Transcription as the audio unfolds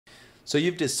So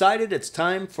you've decided it's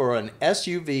time for an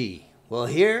SUV. Well,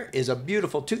 here is a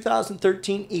beautiful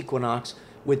 2013 Equinox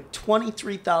with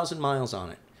 23,000 miles on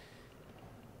it.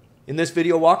 In this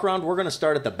video walk around, we're going to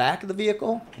start at the back of the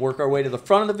vehicle, work our way to the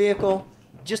front of the vehicle,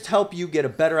 just help you get a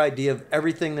better idea of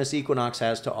everything this Equinox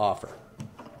has to offer.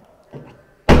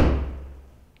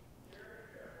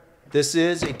 This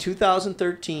is a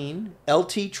 2013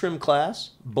 LT trim class,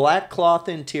 black cloth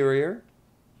interior.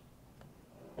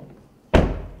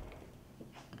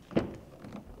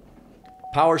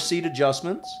 Power seat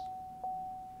adjustments,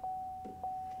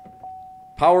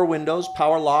 power windows,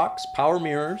 power locks, power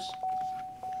mirrors.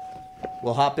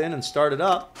 We'll hop in and start it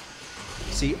up.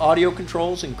 See audio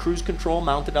controls and cruise control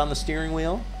mounted on the steering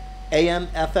wheel. AM,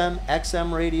 FM,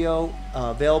 XM radio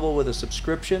available with a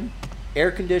subscription.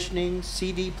 Air conditioning,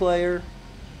 CD player.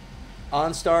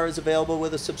 OnStar is available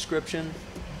with a subscription.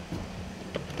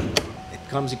 It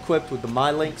comes equipped with the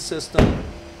MyLink system.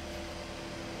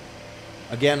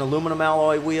 Again, aluminum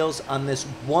alloy wheels on this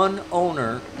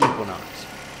one-owner Equinox.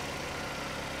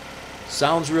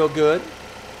 Sounds real good.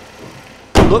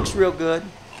 Looks real good.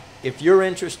 If you're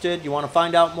interested, you want to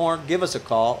find out more, give us a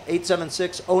call,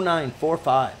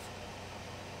 876-0945.